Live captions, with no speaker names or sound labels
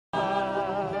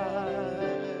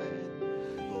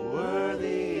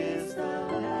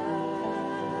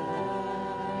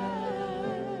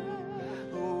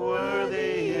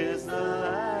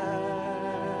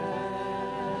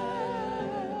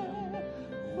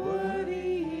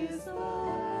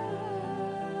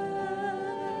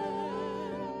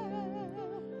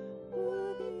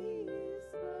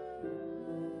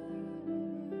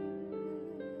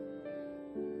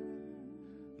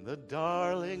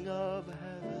darling of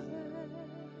heaven,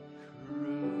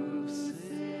 crucified.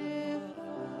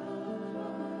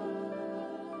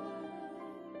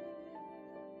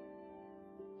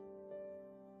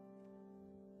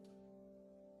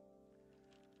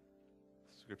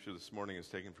 Scripture this morning is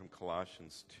taken from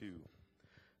Colossians 2,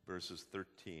 verses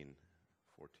 13,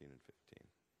 14, and 15.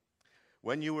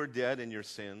 When you were dead in your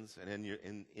sins and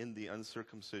in the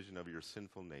uncircumcision of your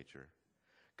sinful nature,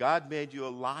 God made you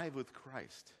alive with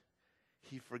Christ.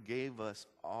 He forgave us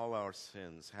all our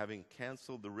sins, having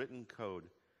canceled the written code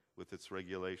with its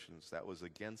regulations that was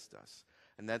against us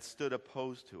and that stood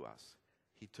opposed to us.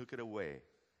 He took it away,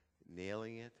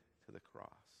 nailing it to the cross.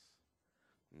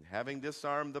 And having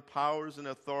disarmed the powers and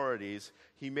authorities,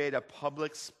 he made a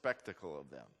public spectacle of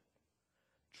them,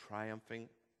 triumphing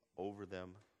over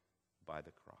them by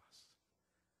the cross.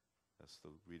 That's the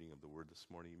reading of the word this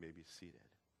morning. You may be seated.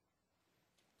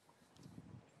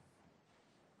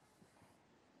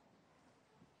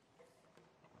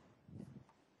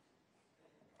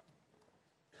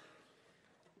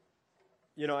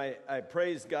 You know, I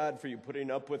praise God for you putting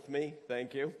up with me.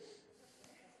 Thank you.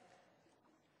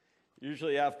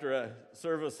 Usually after a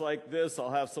service like this,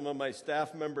 I'll have some of my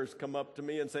staff members come up to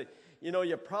me and say, you know,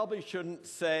 you probably shouldn't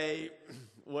say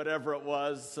whatever it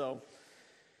was, so,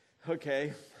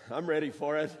 okay, I'm ready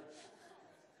for it.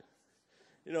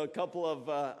 You know, a couple of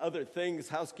other things,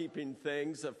 housekeeping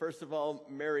things. First of all,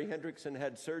 Mary Hendrickson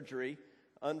had surgery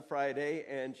on Friday,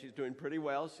 and she's doing pretty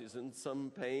well. She's in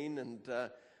some pain and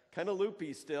kind of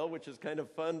loopy still, which is kind of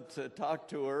fun to talk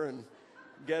to her and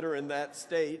get her in that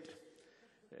state.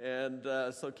 And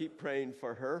so keep praying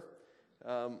for her.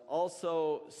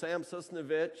 Also, Sam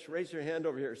Susnovich, raise your hand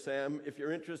over here, Sam. If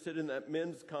you're interested in that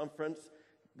men's conference,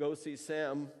 go see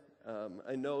Sam.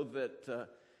 I know that,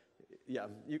 yeah,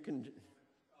 you can. There's this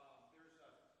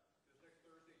next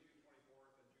Thursday, June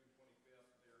 24th and June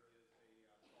 25th, there is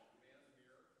called Man's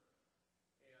Mirror.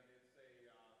 And it's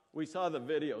We saw the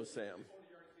video, Sam.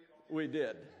 We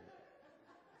did.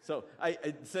 So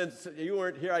since you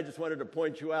weren't here, I just wanted to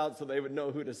point you out so they would know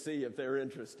who to see if they're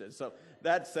interested. So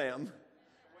that's Sam. The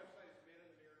website is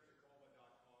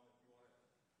maninthemirror.tacoma.com if you want to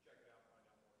check it out,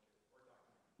 find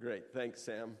out more too. Great, thanks,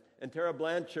 Sam. And Tara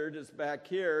Blanchard is back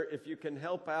here. If you can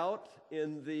help out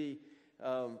in the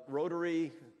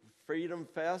Rotary Freedom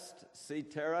Fest, see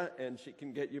Tara, and she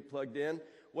can get you plugged in.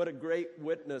 What a great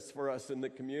witness for us in the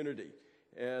community.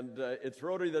 And it's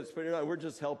Rotary that's putting it on. We're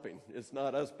just helping. It's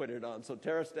not us putting it on. So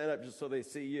Tara, stand up just so they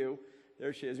see you.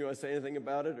 There she is. You want to say anything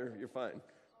about it, or you're fine?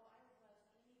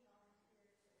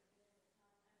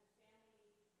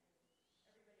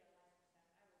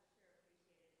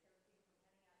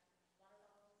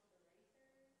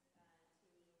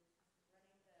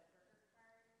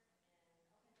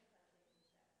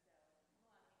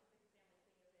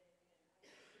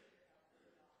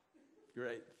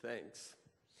 Great, thanks.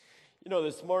 You know,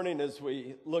 this morning as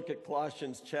we look at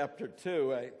Colossians chapter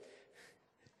 2,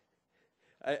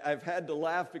 I've had to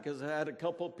laugh because I had a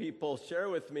couple people share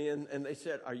with me, and they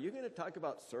said, are you going to talk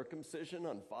about circumcision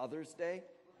on Father's Day?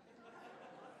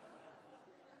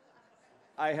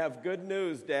 I have good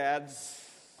news, dads.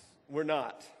 We're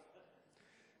not.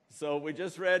 So we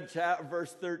just read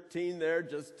verse 13 there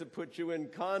just to put you in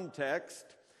context.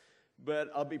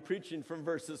 But I'll be preaching from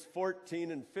verses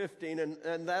 14 and 15,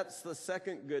 and that's the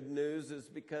second good news, is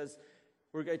because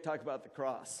we're going to talk about the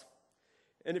cross.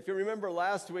 And if you remember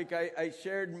last week, I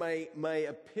shared my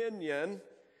opinion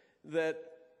that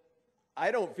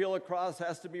I don't feel a cross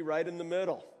has to be right in the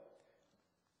middle.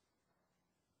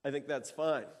 I think that's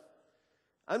fine.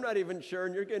 I'm not even sure,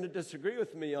 and you're going to disagree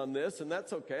with me on this, and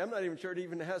that's okay. I'm not even sure it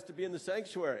even has to be in the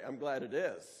sanctuary. I'm glad it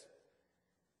is.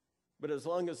 But as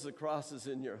long as the cross is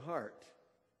in your heart,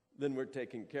 then we're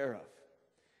taken care of.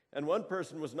 And one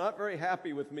person was not very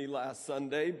happy with me last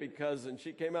Sunday and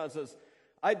she came out and says,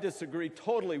 I disagree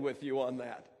totally with you on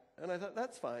that. And I thought,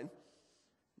 that's fine.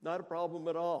 Not a problem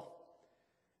at all.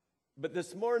 But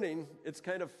this morning, it's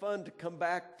kind of fun to come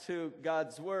back to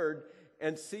God's Word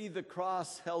and see the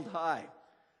cross held high,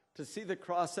 to see the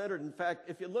cross centered. In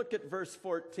fact, if you look at verse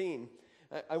 14,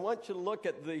 I want you to look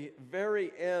at the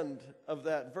very end of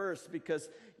that verse because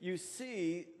you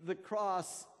see the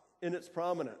cross in its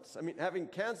prominence. I mean, having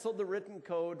canceled the written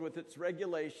code with its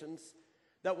regulations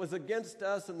that was against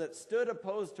us and that stood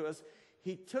opposed to us,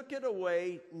 he took it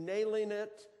away, nailing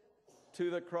it to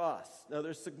the cross. Now,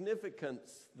 there's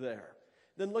significance there.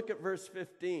 Then look at verse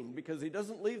 15, because he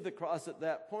doesn't leave the cross at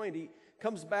that point. He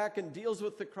comes back and deals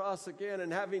with the cross again,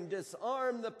 and having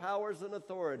disarmed the powers and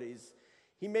authorities,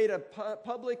 he made a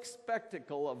public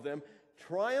spectacle of them,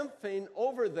 triumphing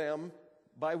over them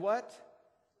by what?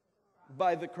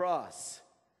 by the cross.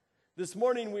 This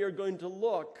morning we are going to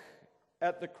look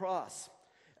at the cross,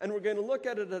 and we're going to look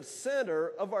at it at the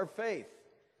center of our faith,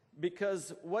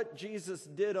 because what Jesus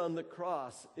did on the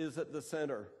cross is at the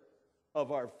center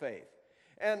of our faith.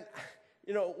 And,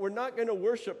 we're not going to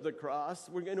worship the cross,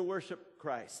 we're going to worship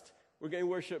Christ. We're going to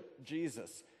worship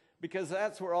Jesus, because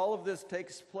that's where all of this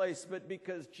takes place. But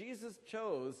because Jesus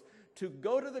chose to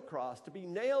go to the cross, to be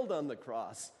nailed on the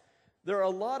cross, there are a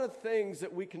lot of things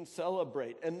that we can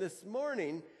celebrate. And this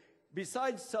morning,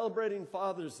 besides celebrating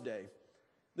Father's Day,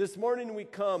 this morning we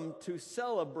come to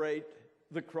celebrate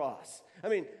the cross.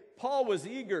 Paul was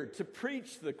eager to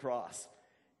preach the cross.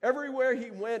 Everywhere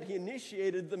he went, he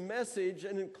initiated the message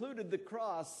and included the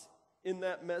cross in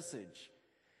that message.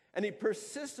 And he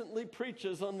persistently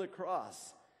preaches on the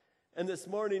cross. And this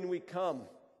morning we come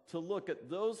to look at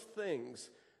those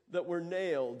things that were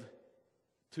nailed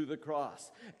to the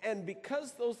cross. And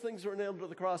because those things were nailed to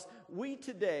the cross, we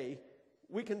today,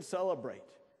 we can celebrate.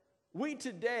 We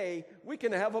today, we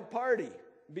can have a party,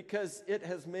 because it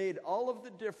has made all of the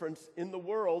difference in the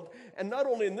world, and not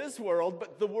only in this world,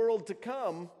 but the world to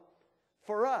come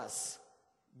for us,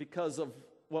 because of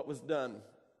what was done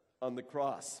on the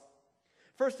cross.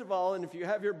 First of all, and if you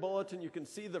have your bulletin, you can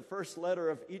see the first letter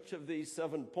of each of these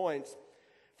 7 points.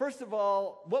 First of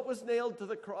all, what was nailed to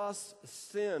the cross?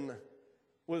 Sin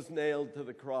was nailed to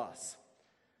the cross.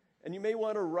 And you may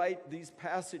want to write these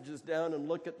passages down and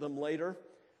look at them later.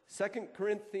 2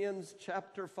 Corinthians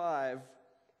chapter 5,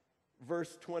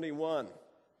 verse 21.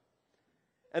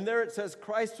 And there it says,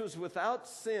 Christ was without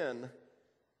sin,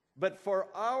 but for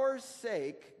our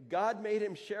sake God made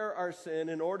him share our sin,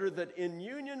 in order that in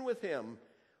union with him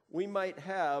we might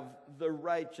have the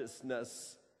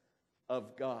righteousness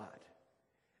of God.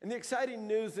 And the exciting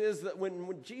news is that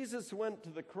when Jesus went to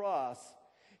the cross,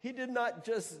 he did not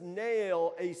just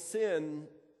nail a sin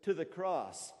to the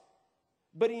cross,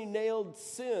 but he nailed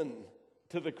sin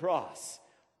to the cross.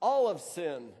 All of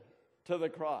sin to the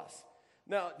cross.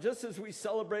 Now, just as we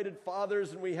celebrated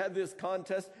fathers and we had this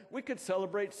contest, we could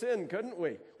celebrate sin, couldn't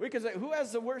we? We could say, who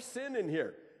has the worst sin in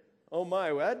here? Oh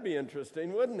my, well, that'd be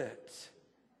interesting, wouldn't it?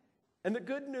 And the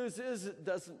good news is it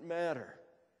doesn't matter,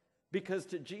 because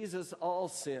to Jesus all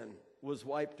sin was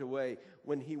wiped away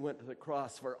when he went to the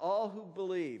cross. For all who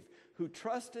believe, who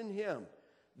trust in him,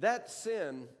 that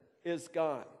sin is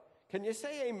gone. Can you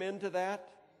say amen to that?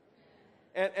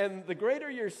 And the greater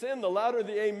your sin, the louder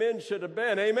the amen should have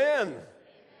been. Amen.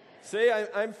 See,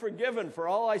 I'm forgiven for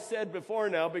all I said before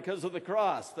now because of the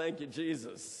cross. Thank you,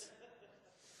 Jesus.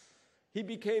 He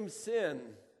became sin,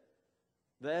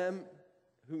 them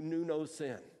who knew no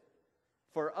sin,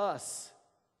 for us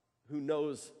who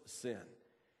knows sin.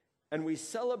 And we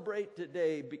celebrate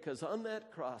today because on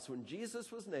that cross, when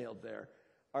Jesus was nailed there,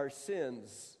 our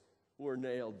sins were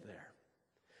nailed there.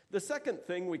 The second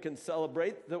thing we can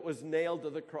celebrate that was nailed to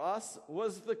the cross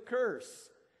was the curse.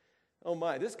 Oh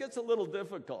my, this gets a little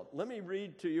difficult. Let me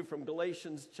read to you from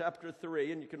Galatians chapter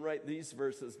 3, and you can write these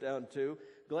verses down too.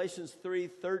 Galatians 3,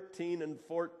 13 and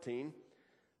 14.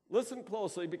 Listen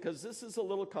closely, because this is a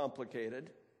little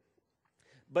complicated.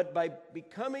 But by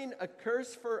becoming a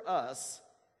curse for us,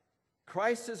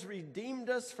 Christ has redeemed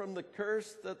us from the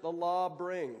curse that the law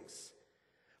brings.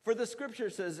 For the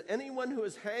scripture says, anyone who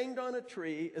is hanged on a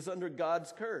tree is under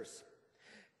God's curse.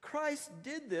 Christ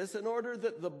did this in order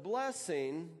that the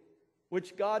blessing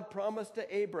which God promised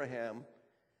to Abraham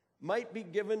might be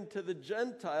given to the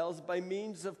Gentiles by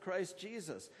means of Christ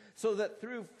Jesus, so that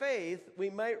through faith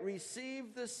we might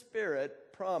receive the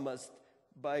Spirit promised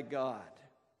by God.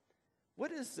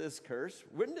 What is this curse?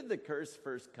 When did the curse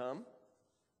first come?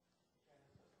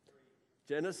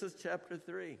 Genesis chapter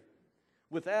 3.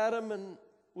 With Adam and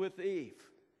with Eve.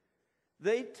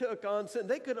 They took on sin.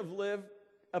 They could have lived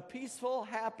a peaceful,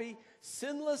 happy,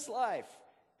 sinless life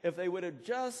if they would have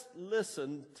just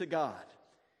listened to God.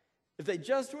 If they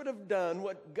just would have done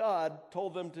what God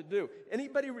told them to do.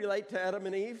 Anybody relate to Adam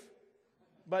and Eve?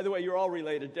 By the way, you're all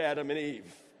related to Adam and Eve,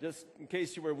 just in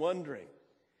case you were wondering.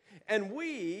 And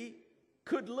we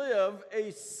could live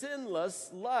a sinless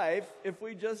life if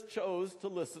we just chose to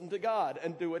listen to God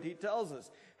and do what he tells us.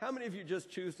 How many of you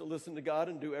just choose to listen to God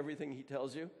and do everything he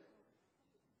tells you?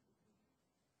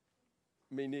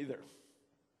 Me neither.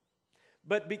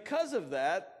 But because of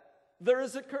that, there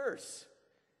is a curse.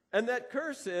 And that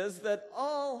curse is that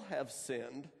all have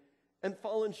sinned and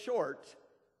fallen short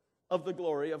of the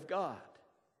glory of God.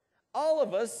 All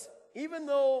of us, even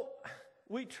though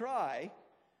we try,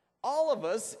 all of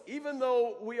us, even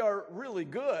though we are really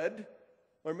good,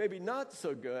 or maybe not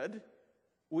so good,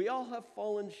 we all have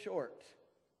fallen short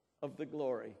of the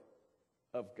glory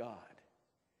of God.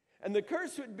 And the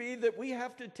curse would be that we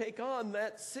have to take on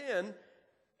that sin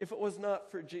if it was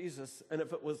not for Jesus and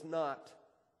if it was not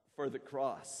for the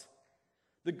cross.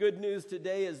 The good news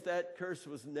today is that curse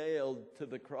was nailed to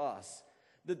the cross,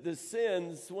 that the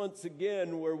sins once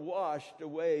again were washed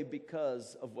away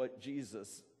because of what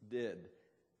Jesus did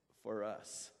for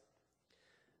us.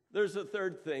 There's a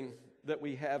third thing that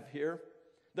we have here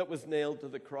that was nailed to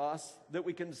the cross, that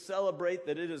we can celebrate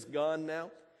that it is gone now,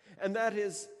 and that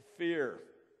is fear.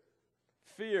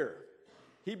 Fear.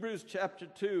 Hebrews chapter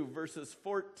 2, verses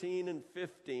 14 and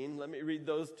 15. Let me read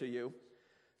those to you.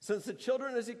 Since the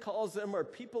children, as he calls them, are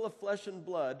people of flesh and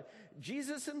blood,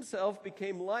 Jesus himself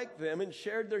became like them and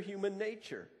shared their human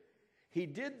nature. He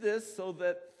did this so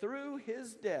that through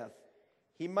his death,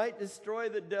 he might destroy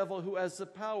the devil who has the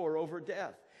power over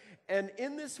death, and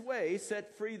in this way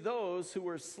set free those who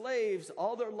were slaves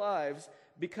all their lives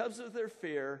because of their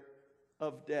fear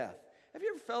of death. Have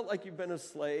you ever felt like you've been a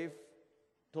slave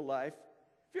to life?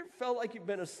 Have you ever felt like you've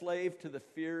been a slave to the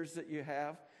fears that you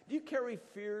have? Do you carry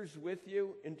fears with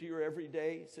you into your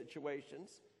everyday situations?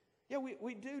 Yeah,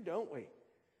 we do, don't we?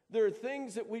 There are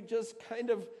things that we just kind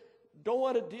of don't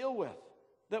want to deal with,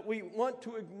 that we want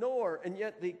to ignore, and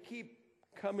yet they keep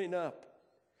coming up.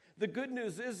 The good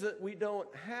news is that we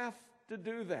don't have to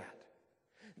do that.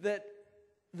 That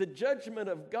the judgment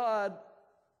of God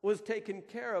was taken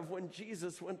care of when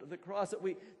Jesus went to the cross, that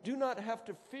we do not have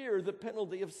to fear the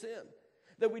penalty of sin,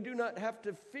 that we do not have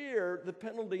to fear the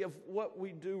penalty of what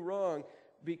we do wrong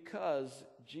because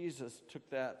Jesus took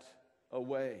that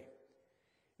away.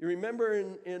 You remember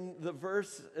in the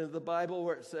verse in the Bible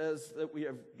where it says that we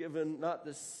have given not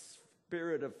the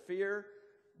spirit of fear,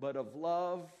 but of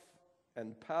love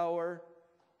and power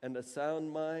and a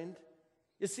sound mind?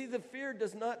 You see, the fear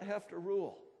does not have to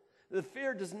rule. The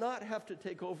fear does not have to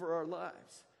take over our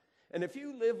lives. And if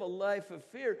you live a life of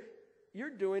fear, you're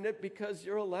doing it because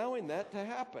you're allowing that to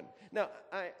happen. Now,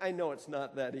 I know it's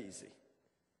not that easy.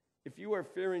 If you are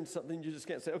fearing something, you just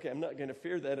can't say, okay, I'm not going to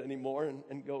fear that anymore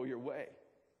and go your way.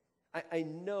 I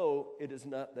know it is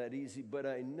not that easy, but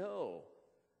I know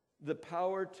the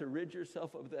power to rid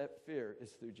yourself of that fear is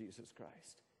through Jesus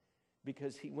Christ,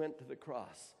 because he went to the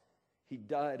cross. He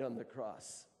died on the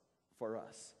cross for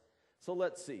us. So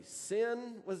let's see.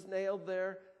 Sin was nailed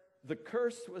there. The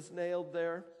curse was nailed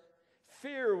there.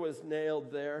 Fear was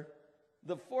nailed there.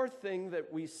 The fourth thing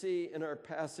that we see in our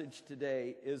passage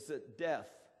today is that death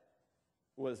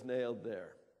was nailed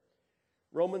there.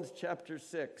 Romans chapter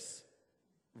 6,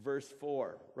 verse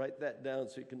 4. Write that down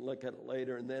so you can look at it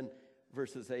later. And then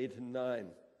verses 8 and 9.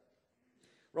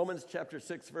 Romans chapter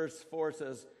 6, verse 4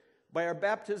 says, by our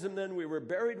baptism then we were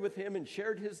buried with him and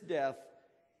shared his death,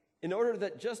 in order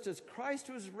that just as Christ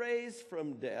was raised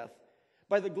from death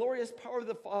by the glorious power of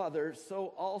the Father,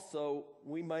 so also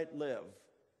we might live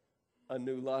a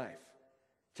new life.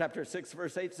 Chapter 6,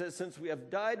 verse 8 says, since we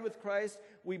have died with Christ,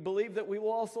 we believe that we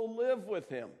will also live with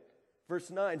him.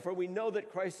 Verse 9, for we know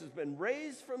that Christ has been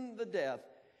raised from the death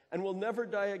and will never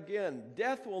die again.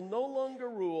 Death will no longer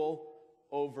rule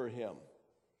over him.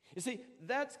 You see,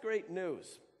 that's great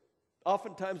news.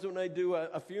 Oftentimes when I do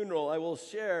a funeral, I will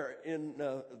share in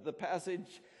the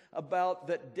passage about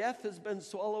that death has been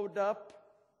swallowed up.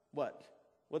 What?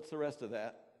 What's the rest of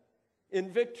that?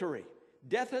 In victory.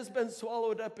 Death has been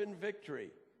swallowed up in victory.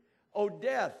 Oh,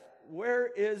 death, where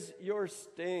is your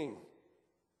sting?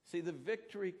 See, the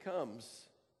victory comes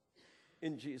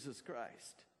in Jesus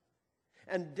Christ.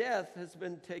 And death has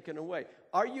been taken away.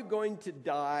 Are you going to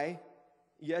die?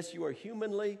 Yes, you are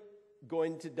humanly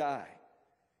going to die.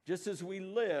 Just as we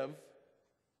live,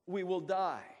 we will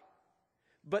die.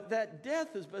 But that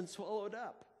death has been swallowed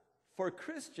up. For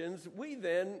Christians, we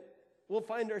then will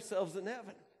find ourselves in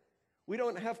heaven. We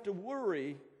don't have to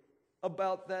worry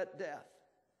about that death.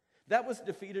 That was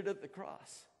defeated at the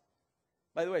cross.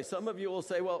 By the way, some of you will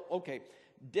say, well, okay,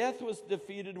 death was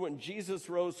defeated when Jesus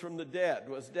rose from the dead.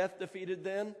 Was death defeated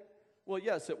then? Well,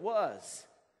 yes, it was.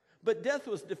 But death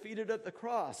was defeated at the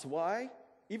cross. Why?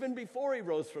 Even before he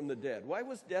rose from the dead. Why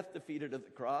was death defeated at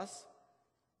the cross?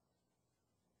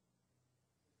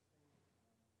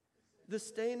 The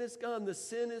stain is gone. The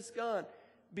sin is gone.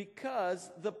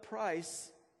 Because the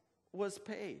price was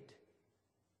paid.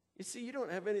 You see, you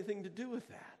don't have anything to do with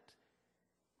that.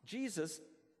 Jesus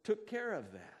took care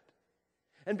of that.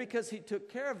 And because he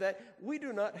took care of that, we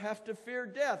do not have to fear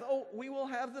death. Oh, we will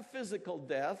have the physical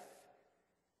death,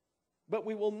 but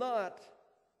we will not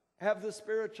have the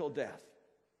spiritual death.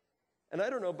 And I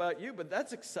don't know about you, but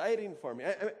that's exciting for me.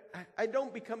 I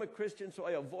don't become a Christian so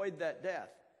I avoid that death.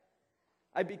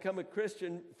 I become a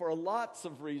Christian for lots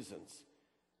of reasons.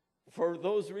 for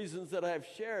those reasons that I've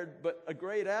shared, but a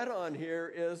great add-on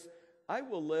here is I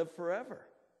will live forever.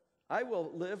 I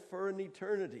will live for an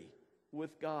eternity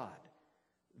with God.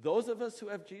 Those of us who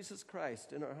have Jesus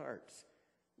Christ in our hearts,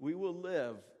 we will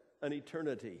live an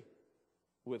eternity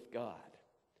with God.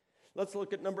 Let's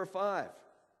look at number 5.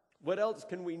 What else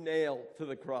can we nail to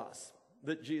the cross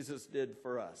that Jesus did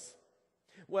for us?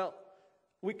 Well,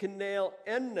 we can nail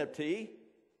enmity,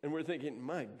 and we're thinking,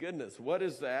 my goodness, what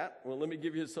is that? Well, let me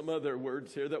give you some other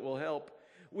words here that will help.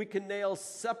 We can nail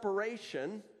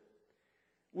separation.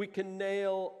 We can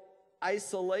nail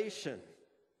isolation.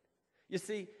 You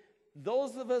see,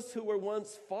 those of us who were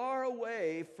once far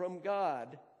away from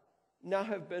God now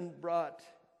have been brought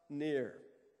near.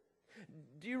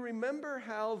 Do you remember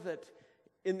how that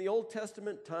in the Old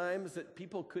Testament times that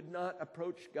people could not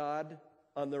approach God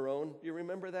on their own? Do you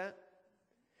remember that?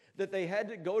 That they had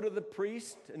to go to the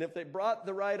priest, and if they brought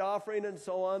the right offering and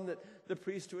so on, that the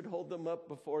priest would hold them up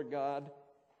before God.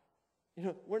 You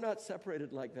know, we're not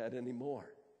separated like that anymore.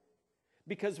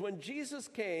 Because when Jesus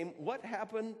came, what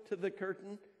happened to the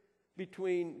curtain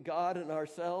between God and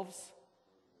ourselves?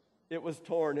 It was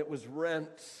torn, it was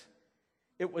rent,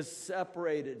 it was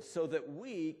separated so that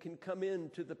we can come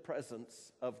into the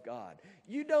presence of God.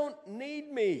 You don't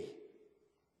need me.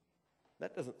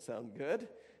 That doesn't sound good.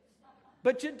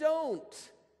 But you don't.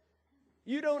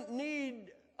 You don't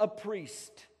need a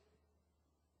priest.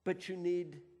 But you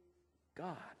need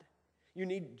God. You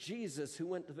need Jesus who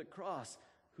went to the cross,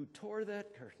 who tore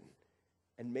that curtain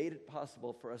and made it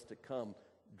possible for us to come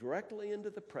directly into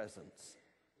the presence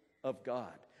of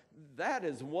God. That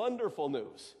is wonderful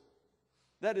news.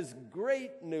 That is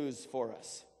great news for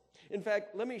us. In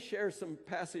fact, let me share some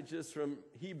passages from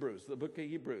Hebrews, the book of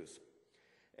Hebrews,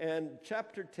 and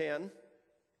chapter 10.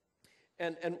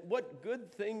 And what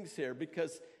good things here,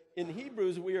 because in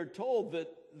Hebrews we are told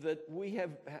that we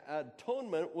have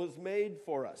atonement was made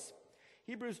for us.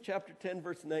 Hebrews chapter 10,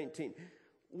 verse 19.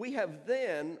 We have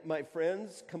then, my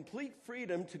friends, complete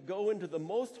freedom to go into the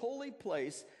most holy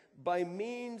place by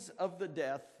means of the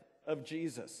death of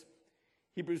Jesus.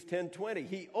 Hebrews 10:20.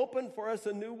 He opened for us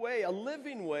a new way, a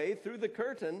living way through the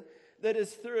curtain that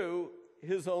is through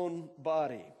his own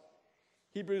body.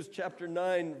 Hebrews chapter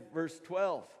 9, verse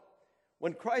 12.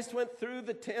 When Christ went through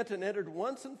the tent and entered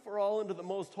once and for all into the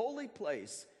most holy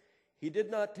place, he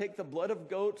did not take the blood of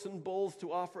goats and bulls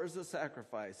to offer as a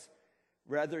sacrifice.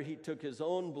 Rather, he took his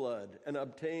own blood and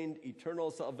obtained eternal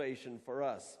salvation for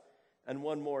us. And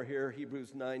one more here,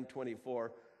 Hebrews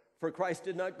 9:24. For Christ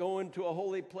did not go into a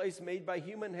holy place made by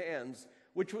human hands,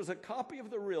 which was a copy of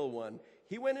the real one.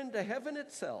 He went into heaven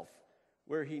itself,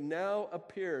 where he now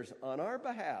appears on our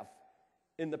behalf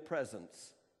in the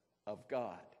presence of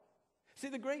God. See,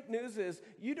 the great news is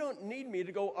you don't need me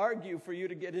to go argue for you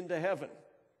to get into heaven.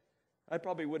 I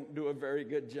probably wouldn't do a very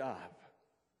good job.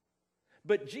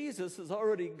 But Jesus has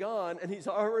already gone, and he's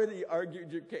already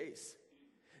argued your case.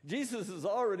 Jesus has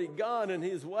already gone, and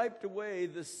he's wiped away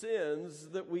the sins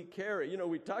that we carry. You know,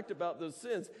 we talked about those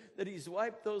sins, that he's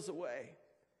wiped those away.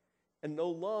 And no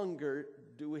longer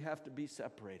do we have to be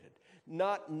separated.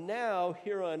 Not now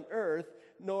here on earth,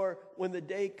 nor when the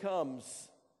day comes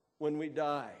when we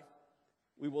die.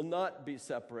 We will not be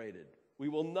separated. We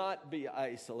will not be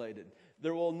isolated.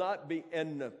 There will not be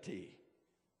enmity.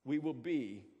 We will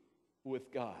be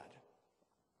with God.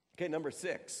 Okay, number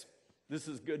 6. This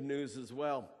is good news as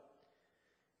well.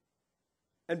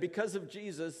 And because of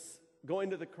Jesus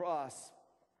going to the cross,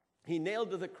 he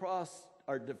nailed to the cross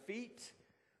our defeat,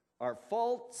 our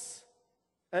faults,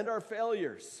 and our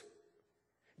failures.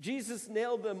 Jesus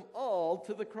nailed them all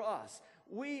to the cross.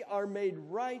 We are made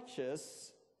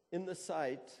righteous in the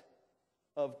sight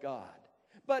of God.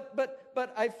 But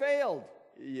I failed.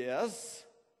 Yes.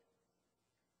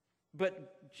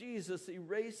 But Jesus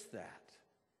erased that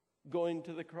going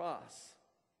to the cross.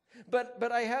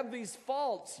 But I have these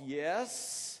faults.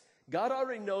 Yes. God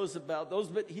already knows about those,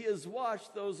 but he has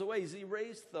washed those away. He's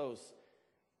erased those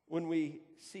when we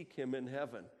seek him in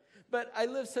heaven. But I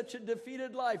live such a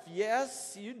defeated life.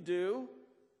 Yes, you do.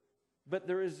 But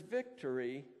there is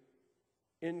victory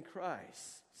in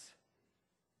Christ.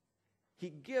 He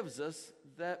gives us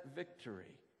that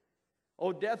victory.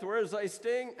 Oh, death, where is thy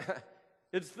sting?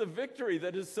 It's the victory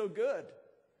that is so good.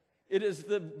 It is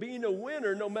the being a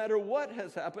winner no matter what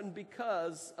has happened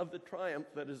because of the triumph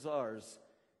that is ours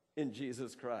in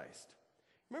Jesus Christ.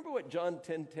 Remember what John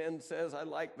 10:10 says? I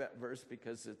like that verse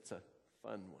because it's a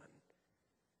fun one.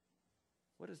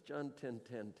 What does John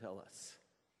 10:10 tell us?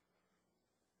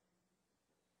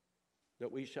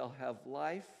 That we shall have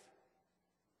life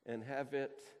and have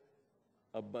it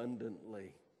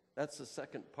abundantly. That's the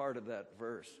second part of that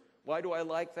verse. Why do I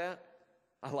like that?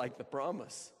 I like the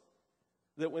promise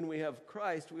that when we have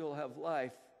Christ, we will have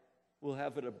life. We'll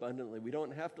have it abundantly. We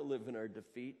don't have to live in our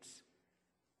defeats.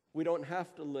 We don't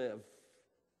have to live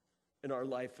in our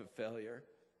life of failure.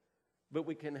 But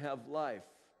we can have life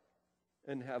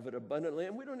and have it abundantly.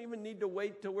 And we don't even need to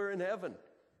wait till we're in heaven.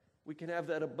 We can have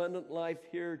that abundant life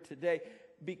here today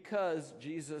because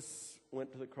Jesus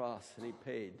went to the cross and he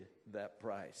paid that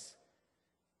price.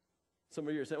 Some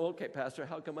of you are saying, well, okay, Pastor,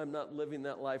 how come I'm not living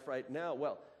that life right now?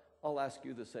 Well, I'll ask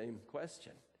you the same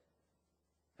question.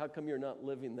 How come you're not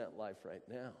living that life right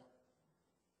now?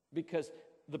 Because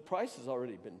the price has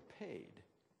already been paid.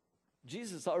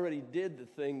 Jesus already did the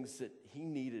things that he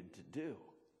needed to do.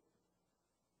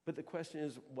 But the question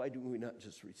is, why do we not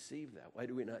just receive that? Why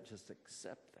do we not just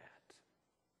accept that?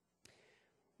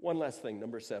 One last thing,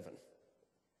 number 7.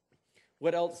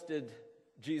 What else did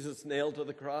Jesus nail to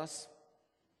the cross?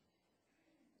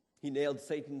 He nailed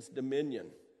Satan's dominion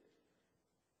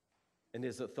and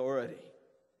his authority.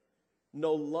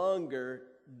 No longer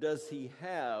does he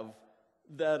have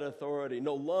that authority.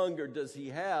 No longer does he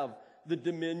have the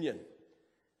dominion.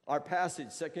 Our passage,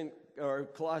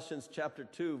 Colossians chapter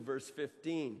 2, verse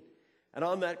 15. And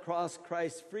on that cross,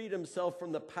 Christ freed himself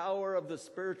from the power of the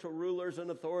spiritual rulers and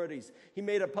authorities. He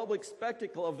made a public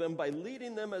spectacle of them by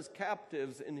leading them as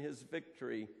captives in his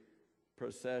victory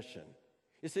procession.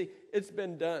 You see, it's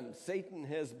been done. Satan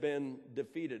has been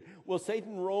defeated. Will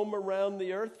Satan roam around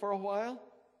the earth for a while?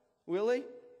 Will he?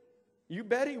 You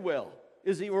bet he will.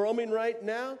 Is he roaming right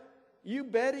now? You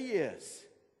bet he is.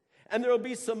 And there will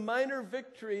be some minor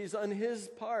victories on his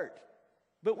part.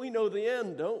 But we know the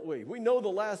end, don't we? We know the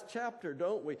last chapter,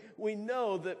 don't we? We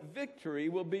know that victory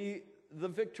will be the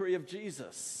victory of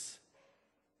Jesus.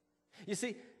 You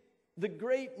see, the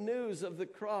great news of the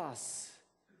cross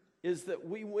is that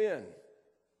we win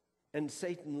and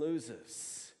Satan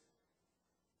loses.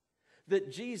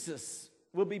 That Jesus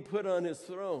will be put on his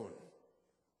throne.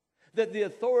 That the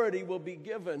authority will be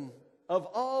given of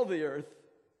all the earth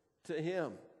to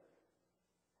him.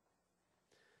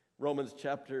 Romans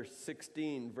chapter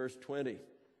 16, verse 20,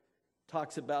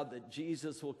 talks about that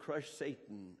Jesus will crush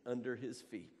Satan under his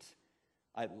feet.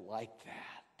 I like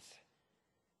that.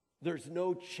 There's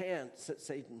no chance that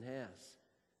Satan has.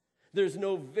 There's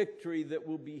no victory that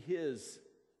will be his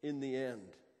in the end.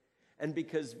 And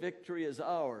because victory is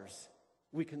ours,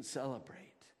 we can celebrate.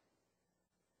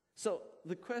 So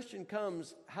the question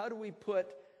comes, how do we put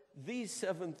these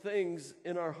 7 things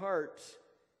in our hearts,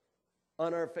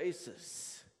 on our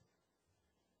faces?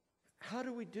 How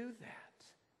do we do that?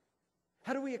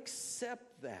 How do we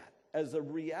accept that as a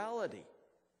reality?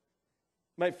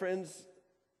 My friends,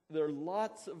 there are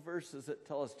lots of verses that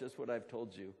tell us just what I've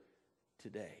told you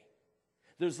today.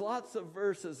 There's lots of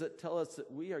verses that tell us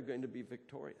that we are going to be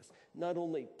victorious. Not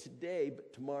only today,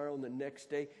 but tomorrow and the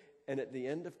next day. And at the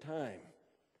end of time,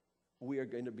 we are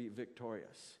going to be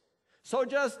victorious. So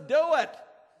just do it.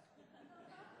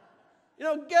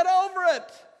 Get over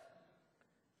it.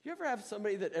 Do you ever have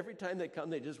somebody that every time they come,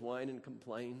 they just whine and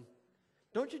complain?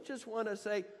 Don't you just want to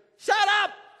say, shut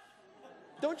up?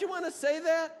 Don't you want to say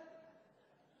that?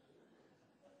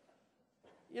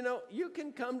 You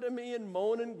can come to me and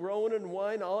moan and groan and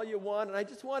whine all you want, and I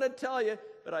just want to tell you,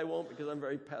 but I won't because I'm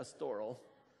very pastoral.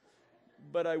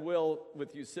 But I will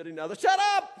with you sitting down there. Shut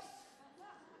up!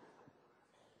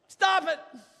 Stop it!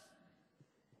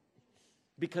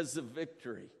 Because the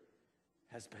victory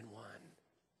has been won.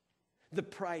 The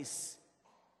price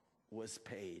was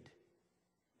paid.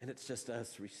 And it's just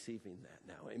us receiving that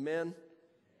now. Amen?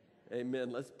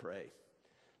 Amen. Let's pray.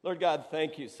 Lord God,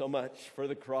 thank you so much for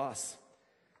the cross.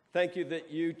 Thank you that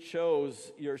you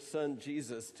chose your son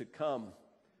Jesus to come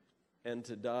and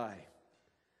to die.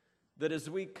 That as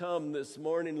we come this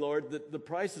morning, Lord, that the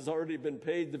price has already been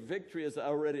paid. The victory is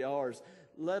already ours.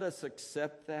 Let us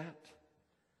accept that.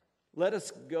 Let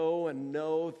us go and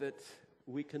know that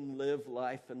we can live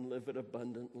life and live it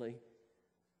abundantly.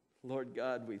 Lord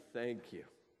God, we thank you.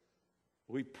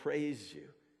 We praise you.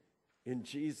 In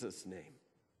Jesus' name,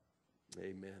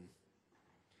 amen.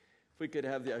 If we could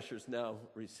have the ushers now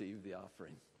receive the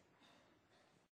offering.